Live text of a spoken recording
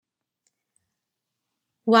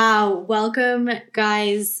Wow. Welcome,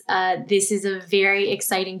 guys. This is a very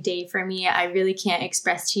exciting day for me. I really can't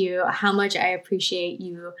express to you how much I appreciate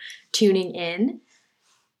you tuning in.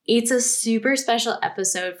 It's a super special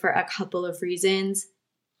episode for a couple of reasons.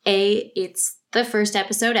 A, it's the first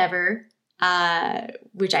episode ever,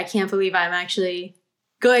 which I can't believe I'm actually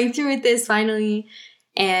going through with this finally.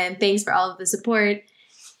 And thanks for all of the support.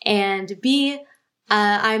 And B,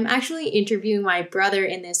 I'm actually interviewing my brother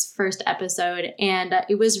in this first episode, and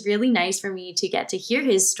it was really nice for me to get to hear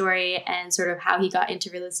his story and sort of how he got into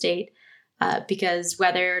real estate, because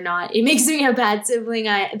whether or not it makes me a bad sibling,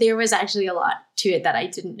 there was actually a lot to it that I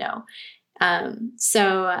didn't know.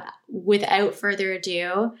 So without further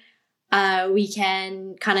ado, we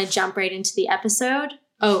can kind of jump right into the episode.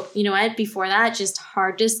 Oh, you know what? Before that, just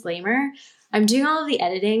hard disclaimer. I'm doing all of the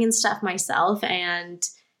editing and stuff myself, and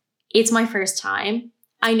it's my first time.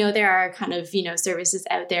 I know there are kind of, services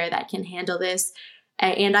out there that can handle this,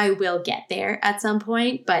 and I will get there at some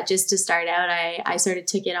point. But just to start out, I sort of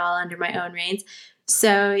took it all under my own reins.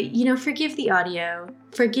 So, forgive the audio,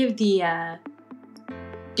 forgive the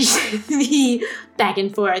the back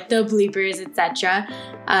and forth, the bloopers, etc.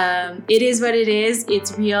 It is what it is.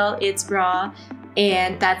 It's real. It's raw.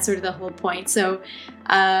 And that's sort of the whole point. So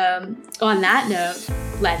on that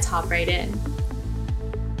note, let's hop right in.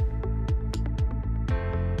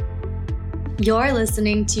 You're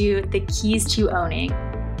listening to The Keys to Owning,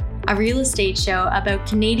 a real estate show about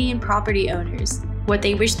Canadian property owners, what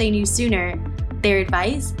they wish they knew sooner, their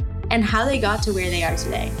advice, and how they got to where they are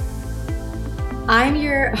today. I'm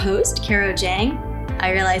your host, Caro Jang.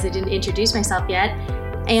 I realize I didn't introduce myself yet.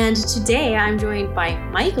 And today I'm joined by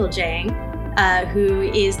Michael Jang, who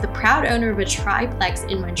is the proud owner of a triplex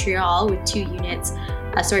in Montreal with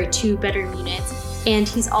two bedroom units. And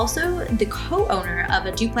he's also the co-owner of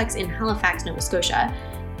a duplex in Halifax, Nova Scotia.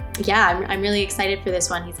 Yeah, I'm really excited for this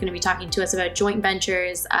one. He's going to be talking to us about joint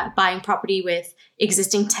ventures, buying property with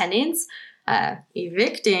existing tenants,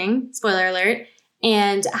 evicting, spoiler alert,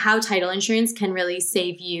 and how title insurance can really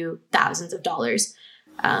save you thousands of dollars.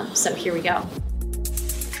 So here we go.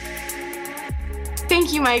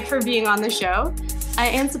 Thank you, Mike, for being on the show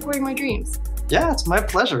and supporting my dreams. Yeah, it's my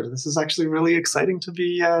pleasure. This is actually really exciting to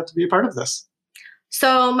be a part of this.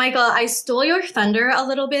 So, Michael, I stole your thunder a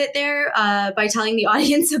little bit there by telling the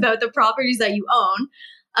audience about the properties that you own.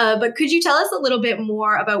 But could you tell us a little bit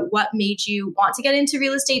more about what made you want to get into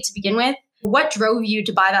real estate to begin with? What drove you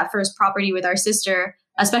to buy that first property with our sister,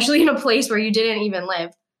 especially in a place where you didn't even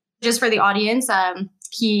live? Just for the audience,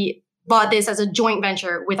 he bought this as a joint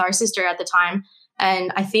venture with our sister at the time.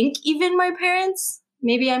 And I think even my parents,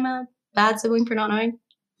 maybe I'm a bad sibling for not knowing.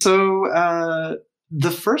 So, the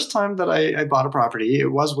first time that I bought a property,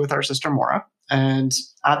 it was with our sister Maura. And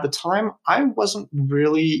at the time, I wasn't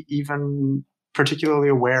really even particularly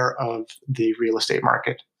aware of the real estate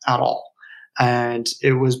market at all. And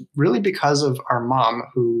it was really because of our mom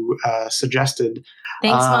who suggested...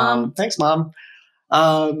 Thanks, Mom. Thanks, Mom.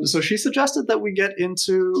 So she suggested that we get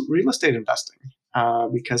into real estate investing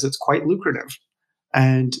because it's quite lucrative.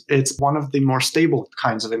 And it's one of the more stable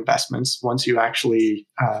kinds of investments once you actually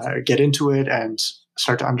get into it and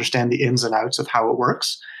start to understand the ins and outs of how it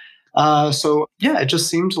works. So it just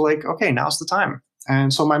seemed like, okay, now's the time.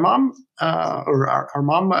 And so my mom, our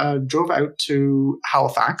mom drove out to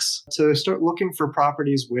Halifax to start looking for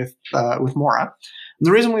properties with Maura. And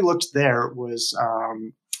the reason we looked there was,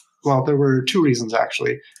 there were two reasons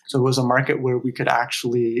actually. So it was a market where we could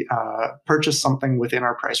actually purchase something within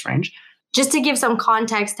our price range. Just to give some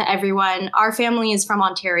context to everyone, our family is from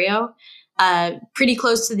Ontario, pretty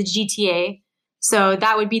close to the GTA. So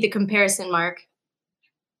that would be the comparison mark.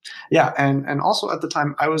 Yeah, and also at the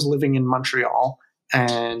time I was living in Montreal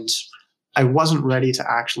and I wasn't ready to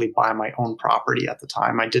actually buy my own property at the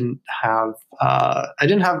time. I didn't have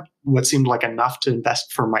what seemed like enough to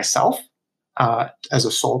invest for myself as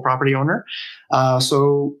a sole property owner.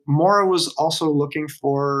 So Maura was also looking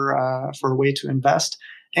for a way to invest.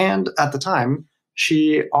 And at the time,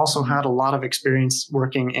 she also had a lot of experience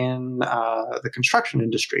working in the construction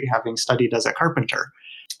industry, having studied as a carpenter.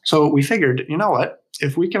 So we figured, you know what,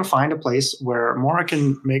 if we can find a place where Maura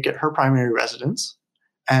can make it her primary residence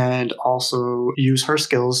and also use her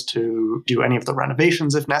skills to do any of the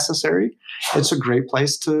renovations if necessary, it's a great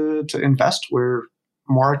place to invest where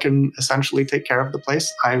Maura can essentially take care of the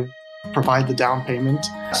place. I provide the down payment.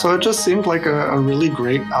 So it just seemed like a really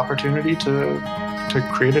great opportunity to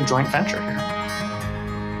create a joint venture here.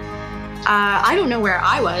 I don't know where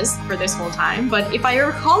I was for this whole time, but if I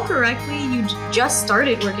recall correctly, you just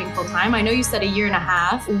started working full time. I know you said a year and a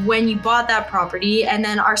half when you bought that property, and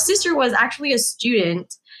then our sister was actually a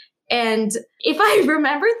student And if I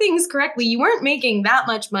remember things correctly, you weren't making that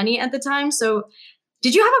much money at the time. So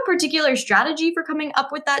did you have a particular strategy for coming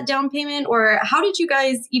up with that down payment, or how did you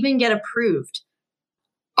guys even get approved?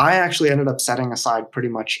 I actually ended up setting aside pretty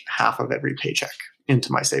much half of every paycheck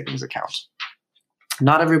into my savings account.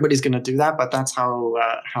 Not everybody's going to do that, but that's how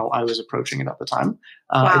I was approaching it at the time.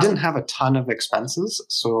 Wow. I didn't have a ton of expenses,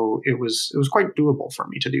 so it was quite doable for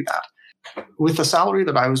me to do that. With the salary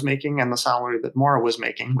that I was making and the salary that Maura was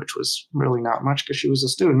making, which was really not much because she was a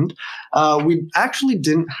student, we actually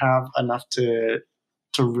didn't have enough to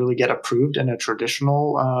really get approved in a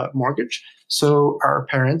traditional mortgage. So our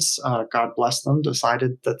parents, God bless them,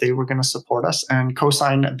 decided that they were going to support us and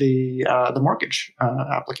co-sign the mortgage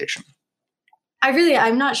application.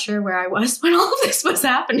 I'm not sure where I was when all of this was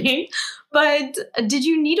happening, but did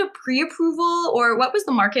you need a pre-approval, or what was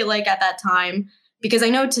the market like at that time? Because I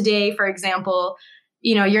know today, for example,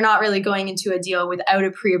 you're not really going into a deal without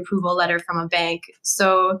a pre-approval letter from a bank.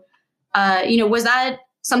 So, was that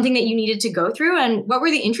something that you needed to go through, and what were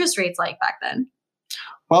the interest rates like back then?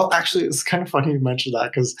 Well, actually, it's kind of funny you mentioned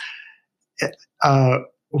that because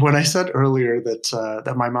when I said earlier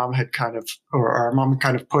that my mom had our mom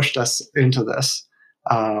kind of pushed us into this,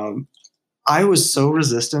 I was so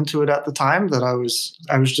resistant to it at the time that I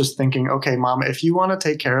was just thinking, okay, Mom, if you want to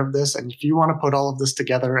take care of this and if you want to put all of this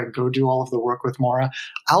together and go do all of the work with Maura,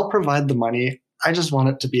 I'll provide the money. I just want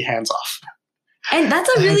it to be hands off. And that's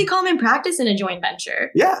a really common practice in a joint venture.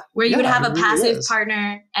 Yeah. Where you would have a really passive is.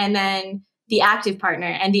 partner and then the active partner.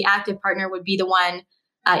 And the active partner would be the one,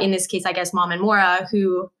 in this case, I guess, Mom and Maura,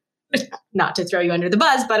 who, not to throw you under the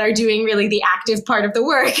bus, but are doing really the active part of the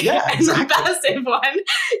work. Yeah, exactly. And the passive one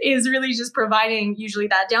is really just providing usually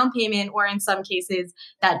that down payment, or in some cases,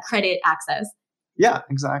 that credit access. Yeah,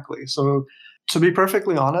 exactly. So to be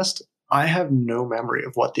perfectly honest, I have no memory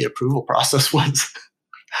of what the approval process was.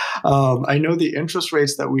 I know the interest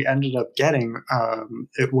rates that we ended up getting,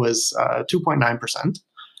 it was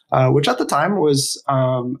 2.9%, which at the time was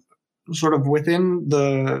sort of within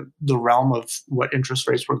the realm of what interest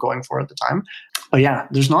rates were going for at the time. But yeah,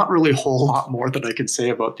 there's not really a whole lot more that I could say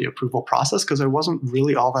about the approval process because I wasn't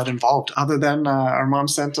really all that involved, other than our mom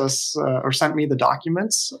sent me the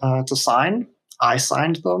documents to sign. I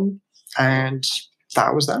signed them, and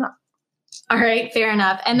that was that. All right, fair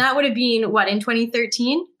enough. And that would have been what, in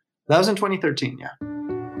 2013? That was in 2013,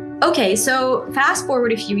 yeah. Okay, so fast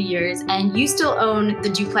forward a few years, and you still own the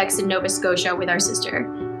duplex in Nova Scotia with our sister.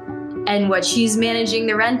 And what, she's managing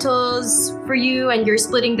the rentals for you and you're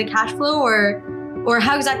splitting the cash flow, or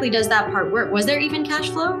how exactly does that part work? Was there even cash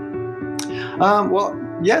flow? Well,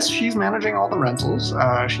 yes, she's managing all the rentals.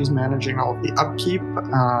 She's managing all of the upkeep.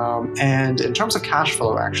 And in terms of cash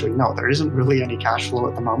flow, actually, no, there isn't really any cash flow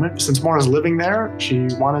at the moment. Since Maura's living there, she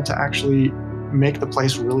wanted to actually make the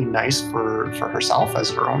place really nice for herself as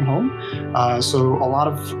her own home. So a lot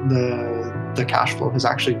of the cash flow has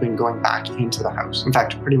actually been going back into the house. In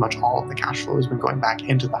fact, pretty much all of the cash flow has been going back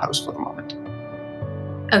into the house for the moment.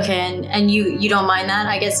 Okay, and you don't mind that?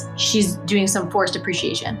 I guess she's doing some forced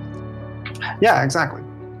appreciation. Yeah, exactly.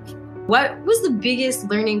 What was the biggest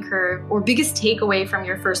learning curve or biggest takeaway from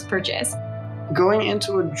your first purchase? Going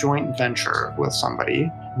into a joint venture with somebody,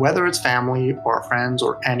 whether it's family or friends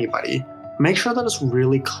or anybody, make sure that it's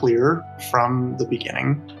really clear from the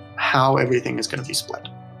beginning how everything is going to be split.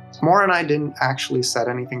 Maura and I didn't actually set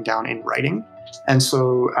anything down in writing. And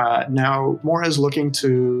so now Maura is looking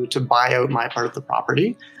to buy out my part of the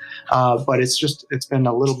property. But it's been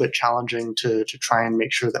a little bit challenging to try and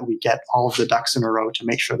make sure that we get all of the ducks in a row to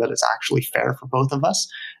make sure that it's actually fair for both of us.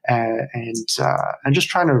 And just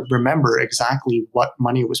trying to remember exactly what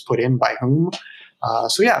money was put in by whom.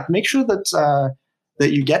 So yeah, make sure that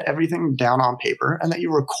you get everything down on paper and that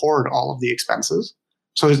you record all of the expenses.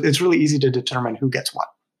 So it's really easy to determine who gets what.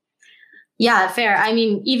 Yeah, fair. I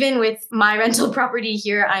mean, even with my rental property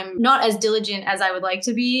here, I'm not as diligent as I would like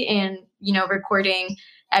to be in, recording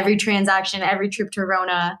every transaction, every trip to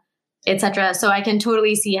Rona, etc. So I can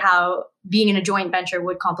totally see how being in a joint venture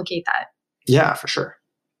would complicate that. Yeah, for sure.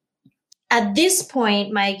 At this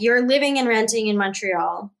point, Mike, you're living and renting in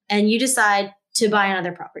Montreal and you decide to buy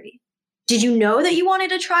another property. Did you know that you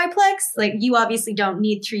wanted a triplex? Like, you obviously don't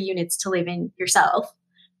need 3 units to live in yourself.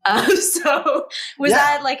 So was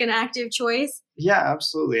that like an active choice? Yeah,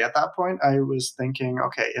 absolutely. At that point, I was thinking,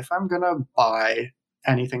 okay, if I'm going to buy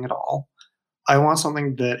anything at all, I want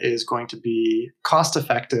something that is going to be cost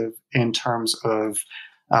effective in terms of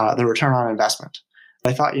the return on investment.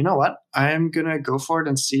 I thought, you know what, I'm going to go for it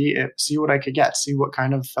and see what I could get, see what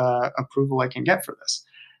kind of approval I can get for this.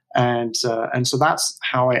 And so that's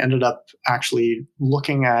how I ended up actually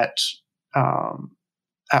looking at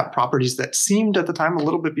at properties that seemed at the time a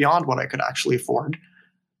little bit beyond what I could actually afford,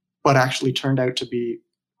 but actually turned out to be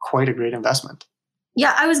quite a great investment.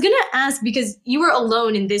 Yeah, I was going to ask because you were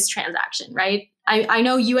alone in this transaction, right? I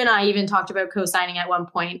know you and I even talked about co-signing at one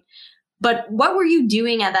point, but what were you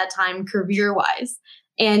doing at that time career-wise?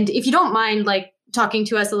 And if you don't mind, like talking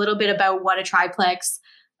to us a little bit about what a triplex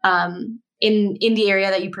in the area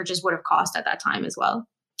that you purchased would have cost at that time as well.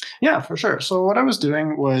 Yeah, for sure. So what I was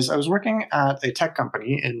doing was I was working at a tech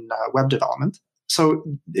company in web development. So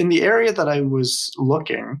in the area that I was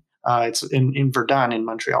looking, it's in Verdun in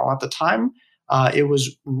Montreal at the time. It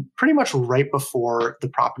was pretty much right before the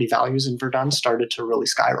property values in Verdun started to really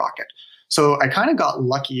skyrocket. So I kind of got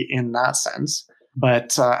lucky in that sense.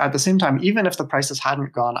 But at the same time, even if the prices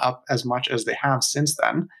hadn't gone up as much as they have since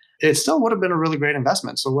then, it still would have been a really great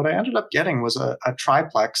investment. So what I ended up getting was a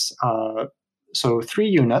triplex, so 3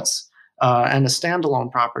 units and a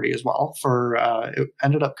standalone property as well. For it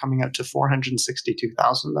ended up coming out to $462,000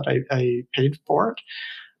 that I paid for it.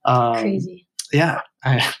 Crazy. Yeah.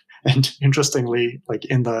 And interestingly, like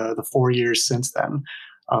in the 4 years since then,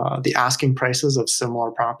 the asking prices of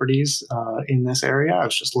similar properties in this area, I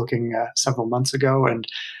was just looking several months ago, and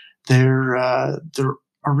they're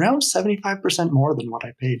around 75% more than what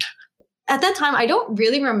I paid. At that time, I don't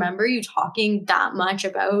really remember you talking that much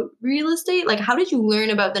about real estate. Like, how did you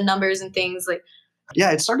learn about the numbers and things? Like,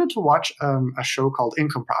 yeah, I started to watch a show called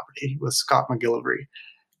Income Property with Scott McGillivray.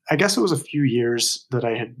 I guess it was a few years that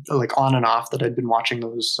I had, like on and off, that I'd been watching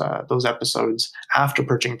those episodes after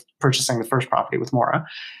purchasing the first property with Maura.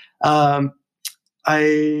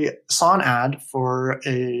 I saw an ad for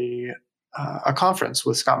a conference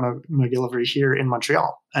with Scott McGillivray here in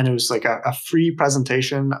Montreal, and it was like a free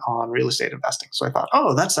presentation on real estate investing. So I thought,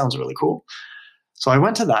 oh, that sounds really cool. So I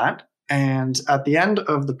went to that, and at the end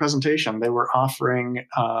of the presentation, they were offering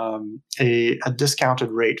a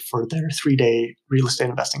discounted rate for their 3-day real estate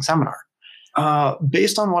investing seminar.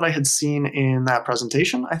 Based on what I had seen in that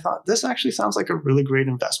presentation, I thought this actually sounds like a really great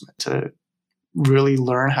investment to really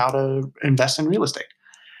learn how to invest in real estate.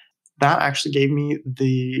 That actually gave me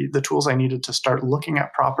the tools I needed to start looking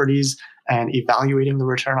at properties and evaluating the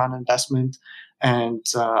return on investment, and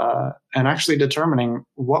actually determining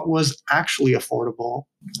what was actually affordable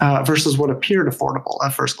versus what appeared affordable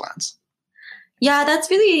at first glance. Yeah, that's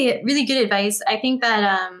really, really good advice. I think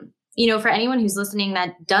that, for anyone who's listening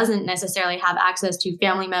that doesn't necessarily have access to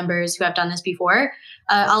family members who have done this before,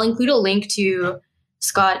 I'll include a link to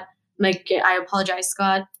Scott. I apologize,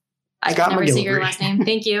 Scott. I can never say your last name.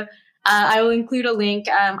 Thank you. I will include a link.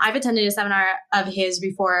 I've attended a seminar of his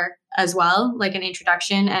before as well, like an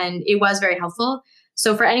introduction, and it was very helpful.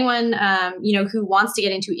 So for anyone, who wants to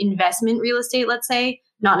get into investment real estate, let's say,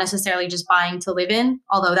 not necessarily just buying to live in,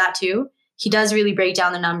 although that too, he does really break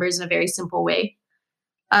down the numbers in a very simple way.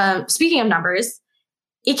 Speaking of numbers,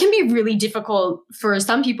 it can be really difficult for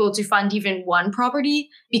some people to fund even one property.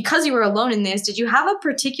 Because you were alone in this, did you have a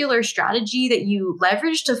particular strategy that you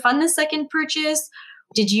leveraged to fund the second purchase?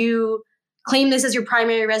 Did you claim this as your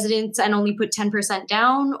primary residence and only put 10%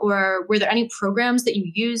 down? Or were there any programs that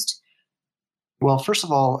you used? Well, first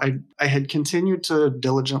of all, I had continued to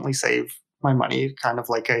diligently save my money, kind of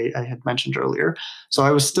like I had mentioned earlier. So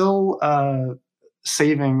I was still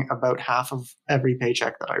saving about half of every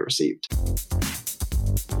paycheck that I received.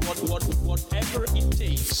 Whatever it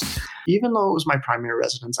takes. Even though it was my primary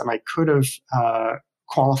residence and I could have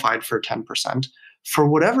qualified for 10%, for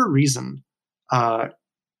whatever reason,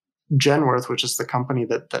 Genworth, which is the company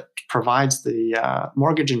that provides the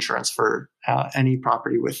mortgage insurance for any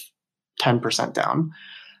property with 10% down,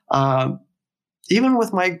 even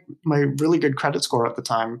with my really good credit score at the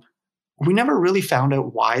time, we never really found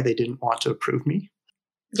out why they didn't want to approve me.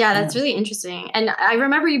 Yeah, that's really interesting. And I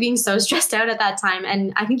remember you being so stressed out at that time.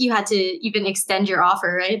 And I think you had to even extend your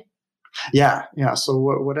offer, right? Yeah. So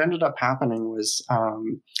what ended up happening was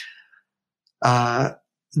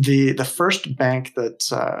the first bank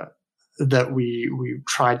that we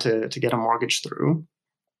tried to get a mortgage through,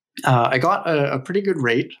 I got a pretty good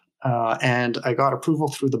rate, and I got approval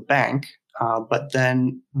through the bank. But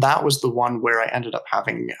then that was the one where I ended up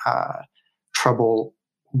having trouble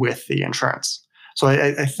with the insurance. So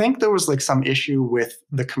I think there was like some issue with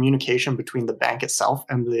the communication between the bank itself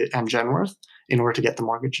and Genworth in order to get the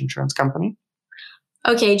mortgage insurance company.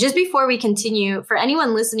 Okay, just before we continue, for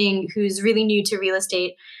anyone listening who's really new to real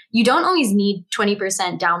estate, you don't always need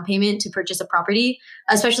 20% down payment to purchase a property,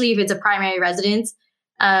 especially if it's a primary residence.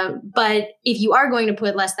 But if you are going to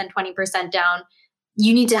put less than 20% down,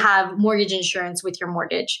 you need to have mortgage insurance with your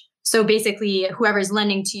mortgage. So basically, whoever's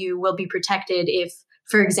lending to you will be protected if,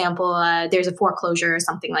 for example, there's a foreclosure or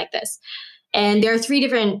something like this. And there are 3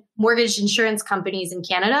 different mortgage insurance companies in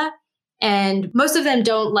Canada. And most of them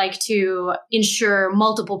don't like to insure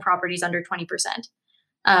multiple properties under 20%.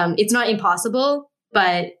 It's not impossible,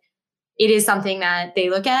 but it is something that they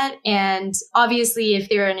look at. And obviously, if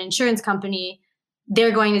they're an insurance company,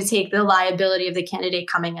 they're going to take the liability of the candidate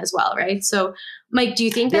coming as well, right? So, Mike, do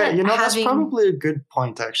you think that that's probably a good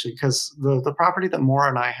point, actually, because the property that Maura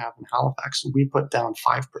and I have in Halifax, we put down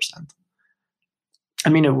 5%. I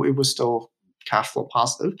mean, it was still cash flow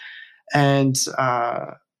positive. And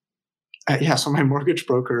so my mortgage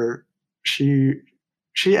broker, she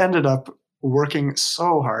ended up working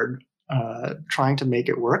so hard trying to make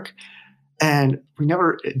it work. And we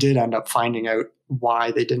never did end up finding out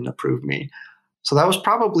why they didn't approve me. So that was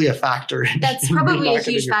probably a factor. That's probably a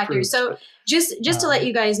huge factor. Approved. So just to let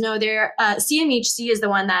you guys know, there CMHC is the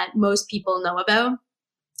one that most people know about.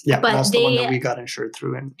 Yeah, but that's the one that we got insured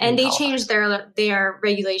through. And they changed their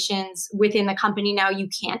regulations within the company. Now you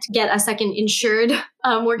can't get a second insured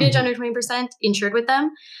mortgage under 20% insured with them.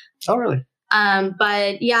 Oh, really?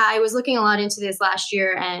 But yeah, I was looking a lot into this last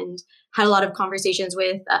year and had a lot of conversations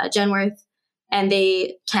with Genworth, and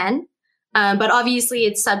they can. But obviously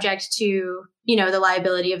it's subject to, the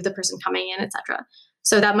liability of the person coming in, etc.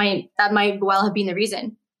 So that might well have been the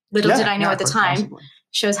reason. Little did I know at the time. Possibly.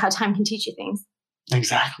 Shows how time can teach you things.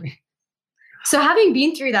 Exactly. So having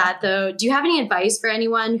been through that, though, do you have any advice for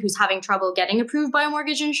anyone who's having trouble getting approved by a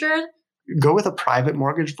mortgage insured? Go with a private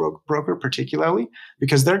mortgage broker, particularly,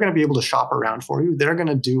 because they're going to be able to shop around for you. They're going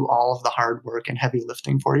to do all of the hard work and heavy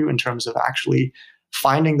lifting for you in terms of actually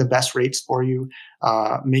finding the best rates for you,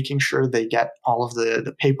 making sure they get all of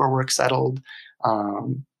the paperwork settled. I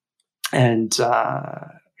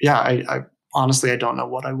honestly, I don't know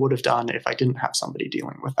what I would have done if I didn't have somebody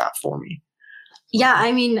dealing with that for me. Yeah,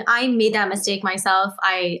 I mean, I made that mistake myself.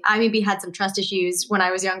 I maybe had some trust issues when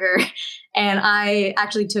I was younger, and I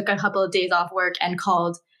actually took a couple of days off work and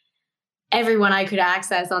called everyone I could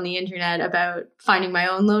access on the internet about finding my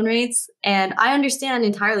own loan rates. And I understand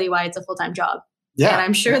entirely why it's a full-time job. Yeah, and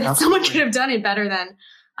I'm sure that someone could have done it better than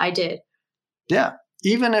I did. Yeah,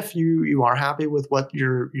 even if you are happy with what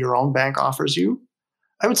your own bank offers you,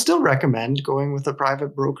 I would still recommend going with a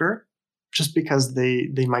private broker, just because they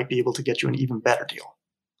might be able to get you an even better deal.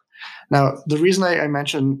 Now, the reason I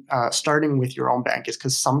mentioned starting with your own bank is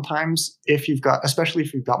because sometimes especially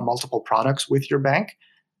if you've got multiple products with your bank,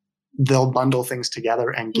 they'll bundle things together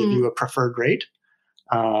and give you a preferred rate.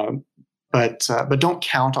 But don't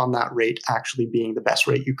count on that rate actually being the best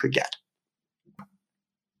rate you could get.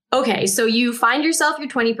 Okay, so you find yourself your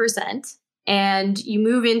 20% and you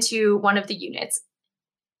move into one of the units.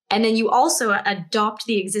 And then you also adopt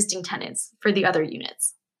the existing tenants for the other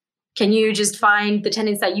units. Can you just find the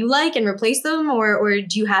tenants that you like and replace them? Or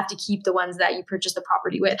do you have to keep the ones that you purchased the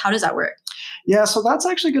property with? How does that work? Yeah, so that's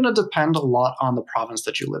actually going to depend a lot on the province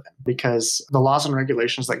that you live in, because the laws and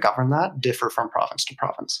regulations that govern that differ from province to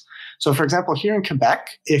province. So for example, here in Quebec,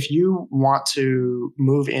 if you want to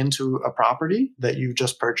move into a property that you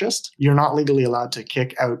just purchased, you're not legally allowed to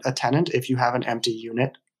kick out a tenant if you have an empty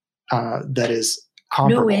unit that is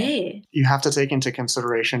comparable. No way. You have to take into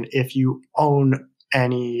consideration if you own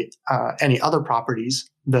any other properties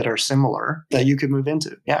that are similar that you could move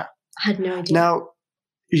into. Yeah. I had no idea. Now,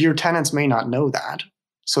 your tenants may not know that,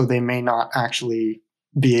 so they may not actually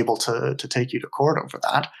be able to take you to court over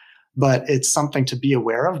that. But it's something to be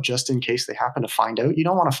aware of just in case they happen to find out. You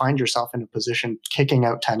don't want to find yourself in a position kicking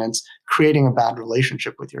out tenants, creating a bad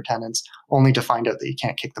relationship with your tenants, only to find out that you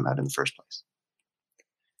can't kick them out in the first place.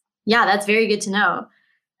 Yeah, that's very good to know.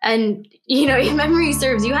 And, if memory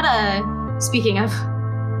serves, you had speaking of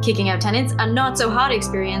kicking out tenants, a not so hot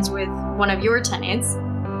experience with one of your tenants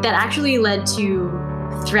that actually led to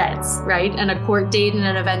threats, right? And a court date and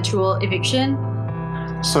an eventual eviction.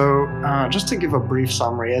 So just to give a brief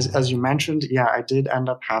summary, as you mentioned, yeah, I did end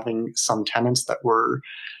up having some tenants that were,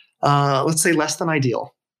 let's say, less than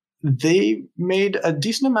ideal. They made a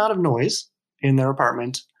decent amount of noise in their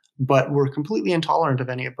apartment, but were completely intolerant of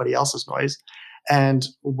anybody else's noise. And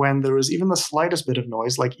when there was even the slightest bit of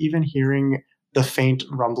noise, like even hearing the faint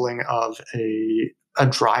rumbling of a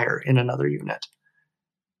dryer in another unit,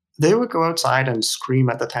 they would go outside and scream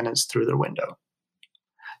at the tenants through their window.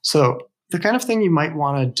 So the kind of thing you might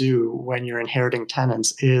want to do when you're inheriting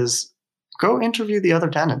tenants is go interview the other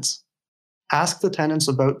tenants. Ask the tenants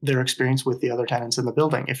about their experience with the other tenants in the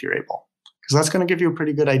building if you're able, because that's going to give you a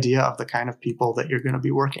pretty good idea of the kind of people that you're going to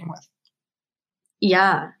be working with.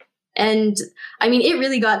 Yeah. And I mean, it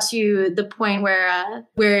really got to the point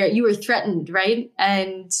where you were threatened, right?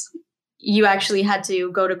 And you actually had to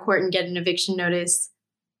go to court and get an eviction notice.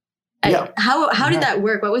 Yeah. How did that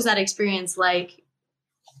work? What was that experience like?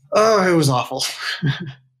 Oh, it was awful.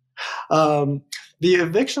 The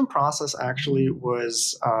eviction process actually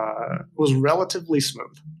was relatively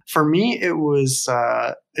smooth. For me, it was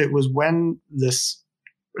when this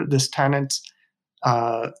tenant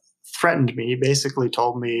threatened me, basically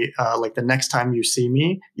told me like the next time you see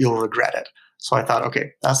me, you'll regret it. So I thought,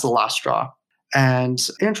 okay, that's the last straw. And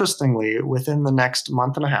interestingly, within the next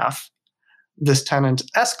month and a half, this tenant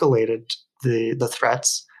escalated the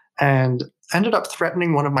threats and ended up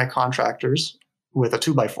threatening one of my contractors with a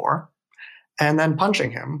 2x4 and then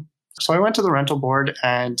punching him. So I went to the rental board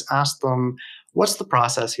and asked them, what's the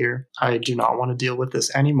process here? I do not want to deal with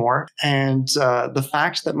this anymore. And the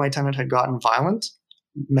fact that my tenant had gotten violent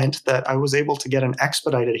meant that I was able to get an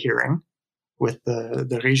expedited hearing with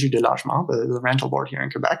the Régie de Logement, the rental board here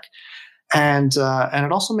in Quebec. And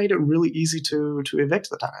it also made it really easy to evict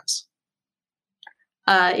the tenants.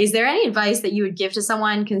 Is there any advice that you would give to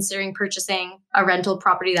someone considering purchasing a rental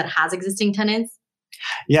property that has existing tenants?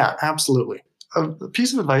 Yeah, absolutely. A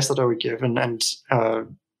piece of advice that I would give, and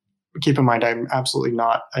keep in mind, I'm absolutely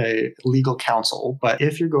not a legal counsel, but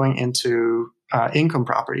if you're going into income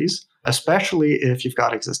properties, especially if you've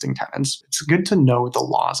got existing tenants, it's good to know the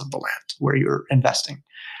laws of the land where you're investing.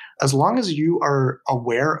 As long as you are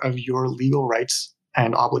aware of your legal rights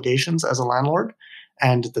and obligations as a landlord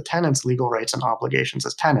and the tenant's legal rights and obligations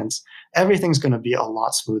as tenants, everything's going to be a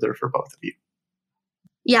lot smoother for both of you.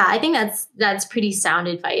 Yeah, I think that's pretty sound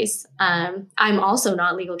advice. I'm also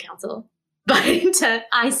not legal counsel, but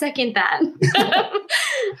I second that.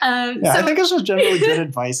 I think it's just generally good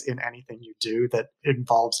advice in anything you do that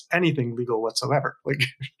involves anything legal whatsoever. Like,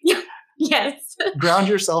 yes, ground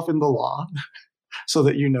yourself in the law so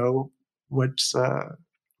that you know what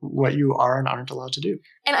you are and aren't allowed to do.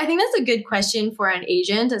 And I think that's a good question for an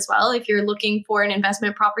agent as well. If you're looking for an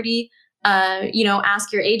investment property,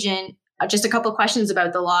 ask your agent just a couple questions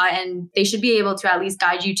about the law, and they should be able to at least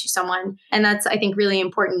guide you to someone. And that's, I think, really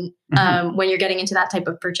important when you're getting into that type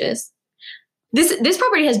of purchase. This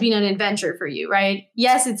property has been an adventure for you, right?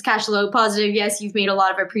 Yes, it's cash flow positive. Yes, you've made a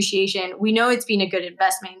lot of appreciation. We know it's been a good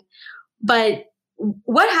investment. But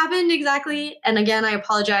what happened exactly? And again, I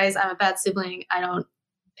apologize. I'm a bad sibling. I don't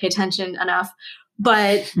pay attention enough.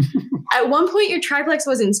 But at one point, your triplex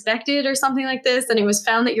was inspected or something like this, and it was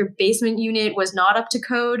found that your basement unit was not up to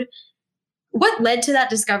code. What led to that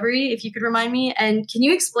discovery, if you could remind me? And can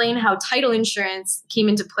you explain how title insurance came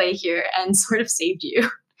into play here and sort of saved you?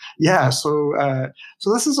 Yeah, so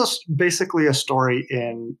this is basically a story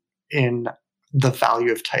in the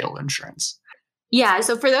value of title insurance. Yeah,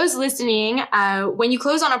 so for those listening, when you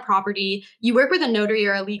close on a property, you work with a notary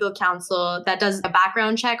or a legal counsel that does a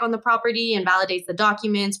background check on the property and validates the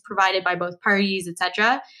documents provided by both parties,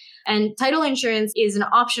 etc. And title insurance is an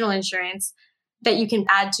optional insurance that you can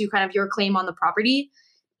add to kind of your claim on the property.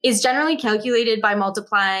 Is generally calculated by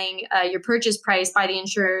multiplying your purchase price by the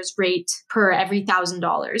insurer's rate per every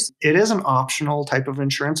 $1,000. It is an optional type of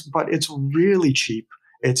insurance, but it's really cheap.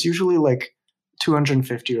 It's usually like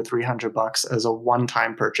 $250 or $300 as a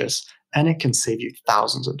one-time purchase, and it can save you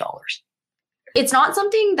thousands of dollars. It's not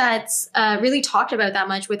something that's really talked about that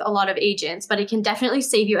much with a lot of agents, but it can definitely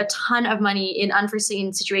save you a ton of money in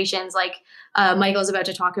unforeseen situations like Michael's about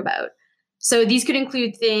to talk about. So these could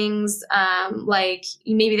include things like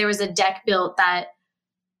maybe there was a deck built that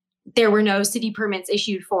there were no city permits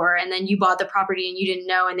issued for, and then you bought the property and you didn't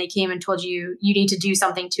know, and they came and told you you need to do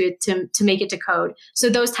something to it to make it to code. So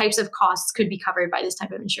those types of costs could be covered by this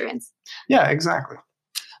type of insurance. Yeah, exactly.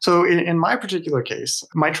 So in my particular case,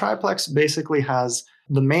 my triplex basically has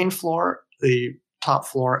the main floor, the top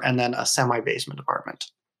floor, and then a semi-basement apartment.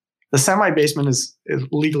 The semi-basement is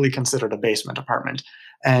legally considered a basement apartment.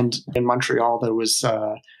 And in Montreal, there was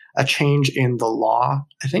a change in the law.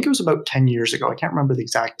 I think it was about 10 years ago. I can't remember the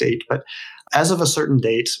exact date, but as of a certain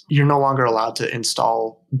date, you're no longer allowed to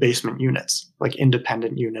install basement units, like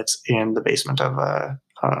independent units in the basement of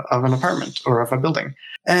an apartment or of a building.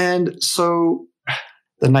 And so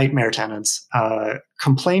the nightmare tenants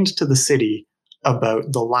complained to the city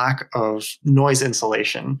about the lack of noise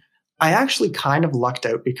insulation. I actually kind of lucked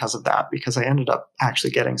out because of that, because I ended up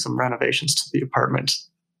actually getting some renovations to the apartment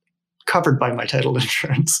covered by my title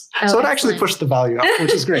insurance. Oh, so it excellent. actually pushed the value up,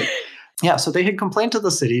 which is great. Yeah, so they had complained to the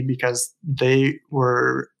city because they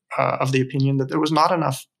were of the opinion that there was not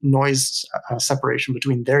enough noise separation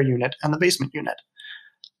between their unit and the basement unit.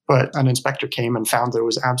 But an inspector came and found there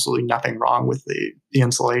was absolutely nothing wrong with the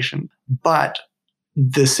insulation. But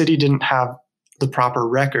the city didn't have the proper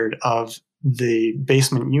record of the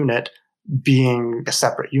basement unit being a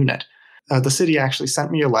separate unit. the city actually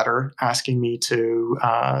sent me a letter asking me to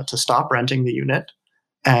stop renting the unit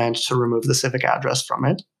and to remove the civic address from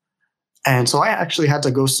it. And so I actually had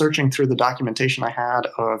to go searching through the documentation I had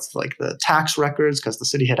of like the tax records, because the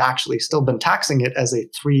city had actually still been taxing it as a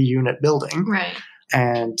 3-unit building. Right.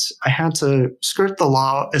 And I had to skirt the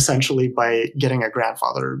law essentially by getting a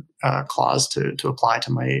grandfather clause to apply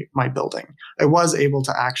to my building. I was able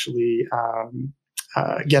to actually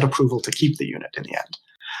get approval to keep the unit in the end.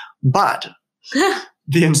 But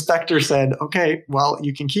the inspector said, okay, well,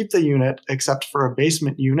 you can keep the unit except for a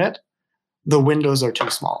basement unit. The windows are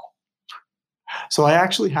too small. So I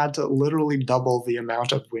actually had to literally double the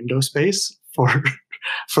amount of window space for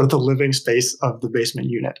the living space of the basement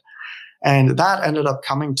unit. And that ended up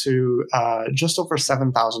coming to just over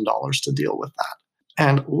 $7,000 to deal with that.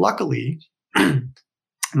 And luckily,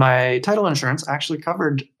 my title insurance actually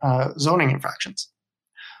covered zoning infractions.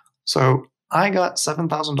 So I got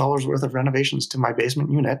 $7,000 worth of renovations to my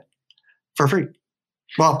basement unit for free.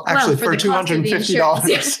 Well, actually, for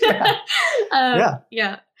 $250.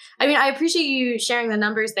 Yeah. I mean, I appreciate you sharing the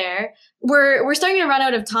numbers there. We're starting to run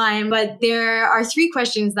out of time, but there are 3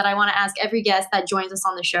 questions that I want to ask every guest that joins us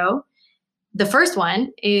on the show. The first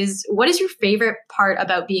one is, what is your favorite part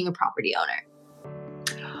about being a property owner?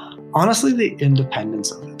 Honestly, the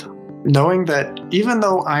independence of it. Knowing that even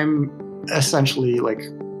though I'm essentially like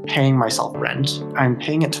paying myself rent, I'm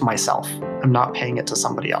paying it to myself. I'm not paying it to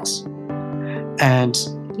somebody else. And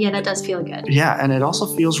yeah, that does feel good. Yeah, and it also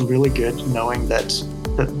feels really good knowing that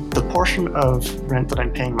the portion of rent that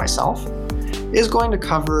I'm paying myself is going to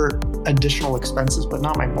cover additional expenses, but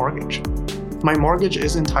not my mortgage. My mortgage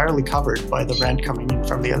is entirely covered by the rent coming in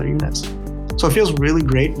from the other units. So it feels really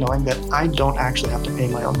great knowing that I don't actually have to pay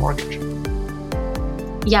my own mortgage.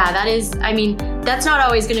 Yeah, that's not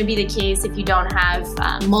always going to be the case if you don't have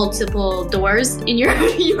multiple doors in your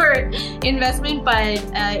investment, but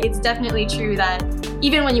it's definitely true that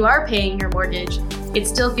even when you are paying your mortgage, it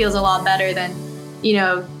still feels a lot better than,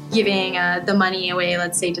 giving the money away,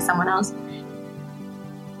 let's say, to someone else.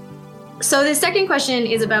 So the second question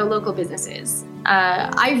is about local businesses.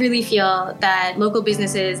 I really feel that local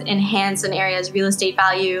businesses enhance an area's real estate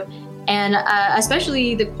value and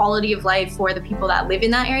especially the quality of life for the people that live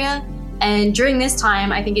in that area. And during this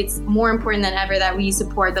time, I think it's more important than ever that we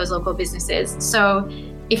support those local businesses. So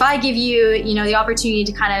if I give you, the opportunity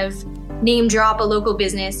to kind of name drop a local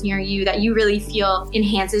business near you that you really feel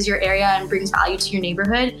enhances your area and brings value to your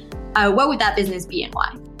neighborhood, what would that business be and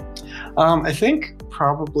why? I think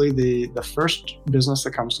probably the first business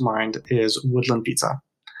that comes to mind is Woodland Pizza.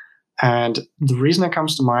 And the reason it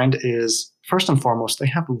comes to mind is, first and foremost, they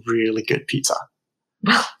have really good pizza.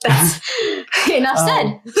 Well, that's enough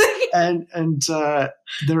said. and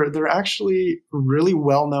they're actually really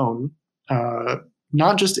well known,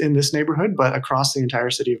 not just in this neighborhood, but across the entire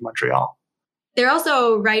city of Montreal. They're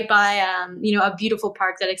also right by, a beautiful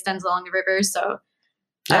park that extends along the river. So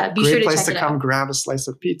be sure to check it out. Great place to come grab a slice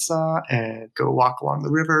of pizza and go walk along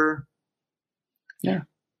the river. Yeah.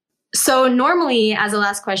 So normally, as a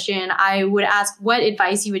last question, I would ask what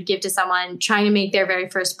advice you would give to someone trying to make their very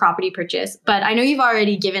first property purchase. But I know you've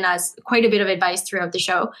already given us quite a bit of advice throughout the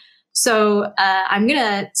show. So I'm going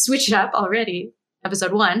to switch it up already,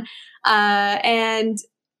 episode 1. And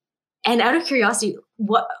out of curiosity,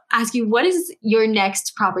 what is your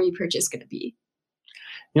next property purchase going to be?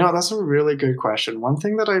 That's a really good question. One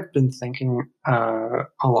thing that I've been thinking a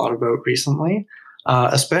lot about recently,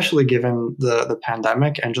 especially given the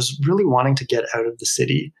pandemic and just really wanting to get out of the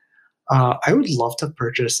city, I would love to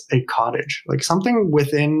purchase a cottage, like something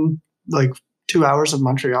within like 2 hours of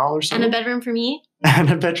Montreal or so. And a bedroom for me. And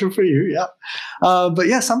a bedroom for you, yeah. But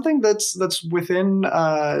yeah, something that's within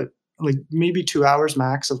like maybe 2 hours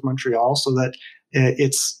max of Montreal, so that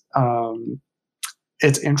it's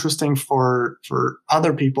interesting for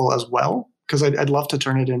other people as well, because I'd love to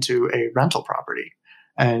turn it into a rental property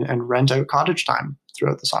and rent out cottage time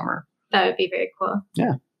throughout the summer. That would be very cool.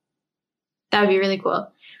 Yeah. That would be really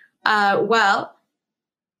cool. Well,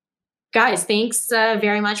 guys, thanks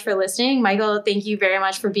very much for listening. Michael, thank you very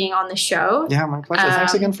much for being on the show. Yeah, my pleasure.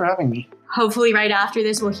 Thanks again for having me. Hopefully right after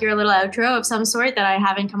this, we'll hear a little outro of some sort that I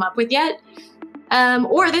haven't come up with yet.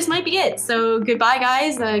 Or this might be it. So goodbye,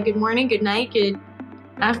 guys. Good morning, good night, good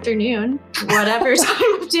afternoon, whatever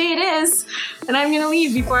time of day it is. And I'm going to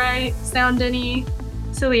leave before I sound any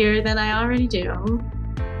sillier than I already do.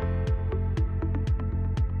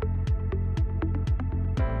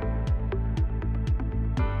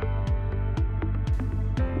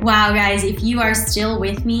 Wow, guys, if you are still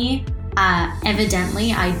with me,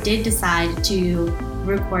 evidently I did decide to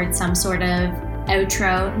record some sort of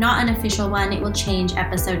outro, not an official one. It will change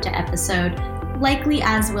episode to episode, likely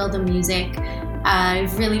as will the music.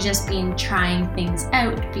 I've really just been trying things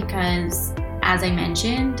out because, as I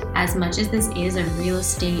mentioned, as much as this is a real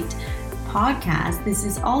estate podcast, this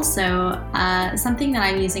is also something that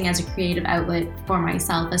I'm using as a creative outlet for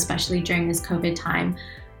myself, especially during this COVID time.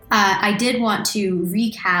 I did want to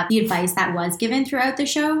recap the advice that was given throughout the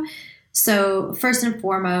show. So first and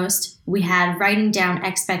foremost, we had writing down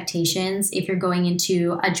expectations if you're going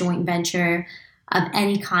into a joint venture of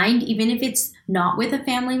any kind, even if it's not with a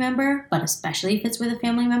family member, but especially if it's with a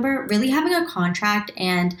family member, really having a contract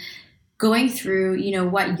and going through,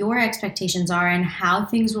 what your expectations are and how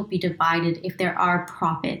things will be divided if there are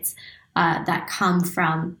profits that come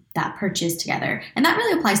from that purchase together. And that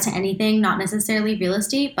really applies to anything, not necessarily real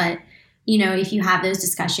estate, but, if you have those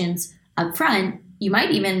discussions up front, you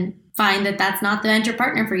might even find that that's not the venture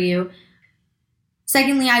partner for you.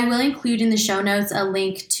 Secondly, I will include in the show notes a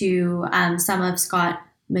link to some of Scott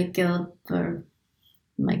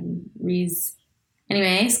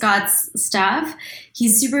Scott's stuff.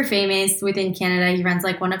 He's super famous within Canada. He runs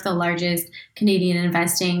one of the largest Canadian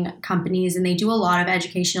investing companies, and they do a lot of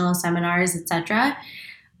educational seminars, etc.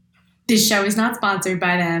 This show is not sponsored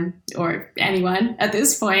by them or anyone at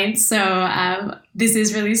this point. So this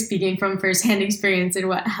is really speaking from firsthand experience and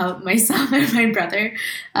what helped myself and my brother.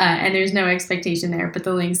 And there's no expectation there, but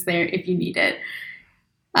the link's there if you need it.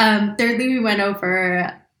 Thirdly, we went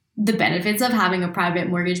over the benefits of having a private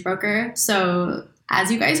mortgage broker. So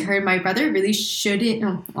as you guys heard, my brother really shouldn't,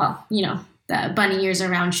 the bunny ears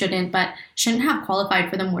around shouldn't have qualified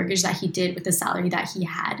for the mortgage that he did with the salary that he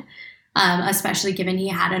had, especially given he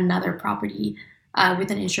had another property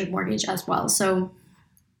with an insured mortgage as well. So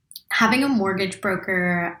having a mortgage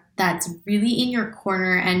broker that's really in your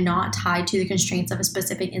corner and not tied to the constraints of a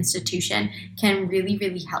specific institution can really,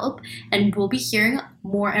 really help. And we'll be hearing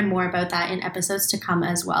more and more about that in episodes to come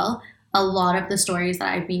as well. A lot of the stories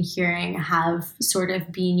that I've been hearing have sort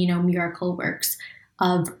of been, miracle works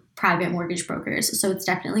of private mortgage brokers. So it's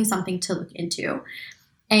definitely something to look into.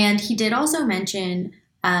 And he did also mention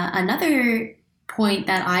another point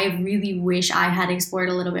that I really wish I had explored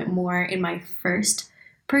a little bit more in my first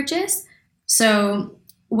purchase. So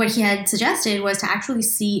what he had suggested was to actually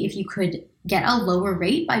see if you could get a lower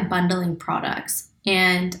rate by bundling products.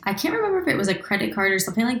 And I can't remember if it was a credit card or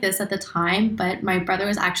something like this at the time, but my brother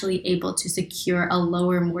was actually able to secure a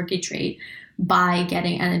lower mortgage rate by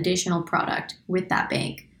getting an additional product with that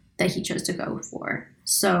bank that he chose to go for.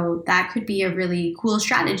 So that could be a really cool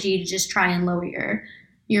strategy to just try and lower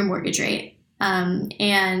your mortgage rate. And,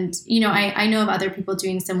 I know of other people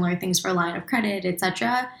doing similar things for a line of credit,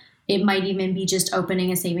 etc. It might even be just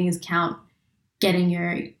opening a savings account, getting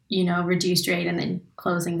your, reduced rate and then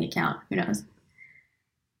closing the account. Who knows?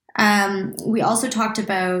 We also talked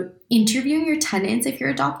about interviewing your tenants if you're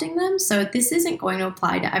adopting them. So this isn't going to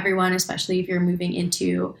apply to everyone, especially if you're moving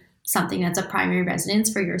into something that's a primary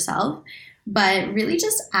residence for yourself, but really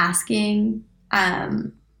just asking,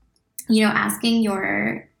 asking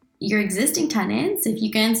your existing tenants if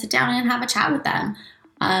you can sit down and have a chat with them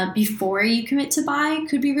before you commit to buy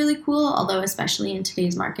could be really cool. Although especially in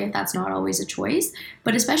today's market, that's not always a choice,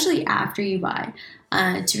 but especially after you buy,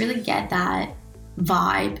 to really get that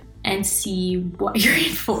vibe and see what you're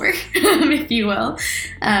in for, if you will.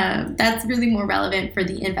 That's really more relevant for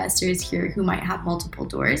the investors here who might have multiple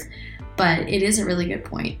doors, but it is a really good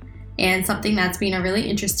point. And something that's been a really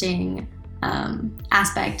interesting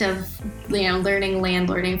aspect of learning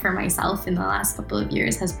landlording for myself in the last couple of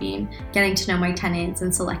years has been getting to know my tenants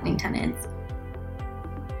and selecting tenants.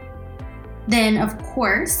 Then, of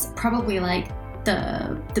course, probably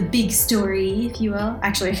the big story, if you will.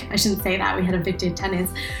 Actually, I shouldn't say that. We had evicted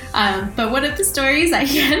tenants. But one of the stories I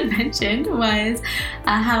had mentioned was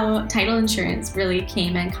how title insurance really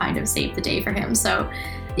came and kind of saved the day for him. So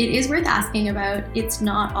it is worth asking about. It's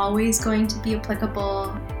not always going to be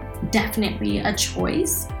applicable. Definitely a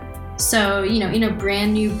choice. So, in a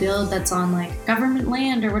brand new build that's on government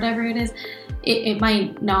land or whatever it is, it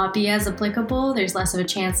might not be as applicable. There's less of a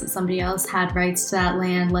chance that somebody else had rights to that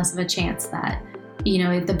land, less of a chance that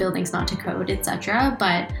the building's not to code, etc.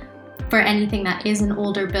 But for anything that is an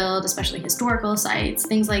older build, especially historical sites,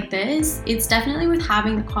 things like this, it's definitely worth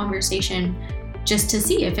having the conversation just to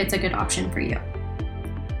see if it's a good option for you.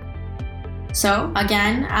 So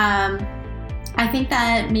again, I think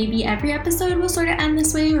that maybe every episode will sort of end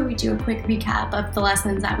this way, where we do a quick recap of the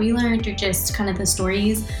lessons that we learned or just kind of the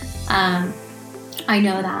stories. I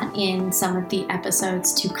know that in some of the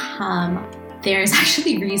episodes to come, there's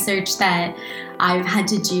actually research that I've had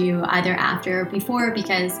to do either after or before,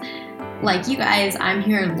 because like you guys, I'm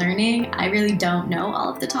here learning. I really don't know all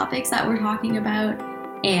of the topics that we're talking about,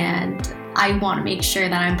 and I want to make sure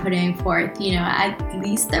that I'm putting forth, at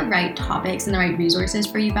least the right topics and the right resources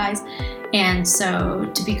for you guys. And so,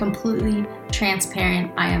 to be completely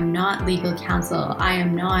transparent, I am not legal counsel. I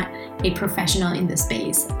am not a professional in the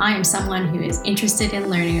space. I am someone who is interested in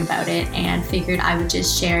learning about it and figured I would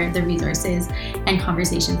just share the resources and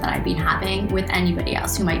conversations that I've been having with anybody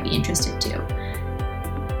else who might be interested too.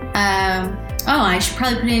 I should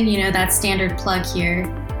probably put in, that standard plug here.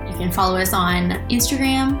 You can follow us on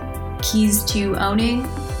Instagram. Keys to Owning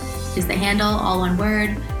is the handle, all one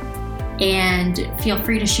word. And feel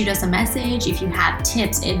free to shoot us a message if you have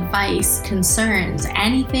tips, advice, concerns,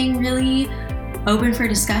 anything really. Open for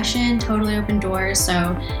discussion, totally open doors.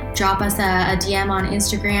 So drop us a DM on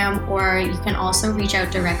Instagram, or you can also reach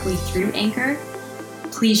out directly through Anchor.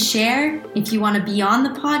 Please share. If you want to be on the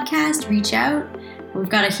podcast, reach out. We've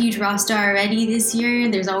got a huge roster already this year.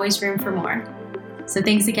 There's always room for more. So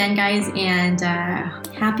thanks again, guys, and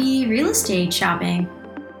happy real estate shopping.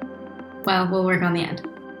 Well, we'll work on the end.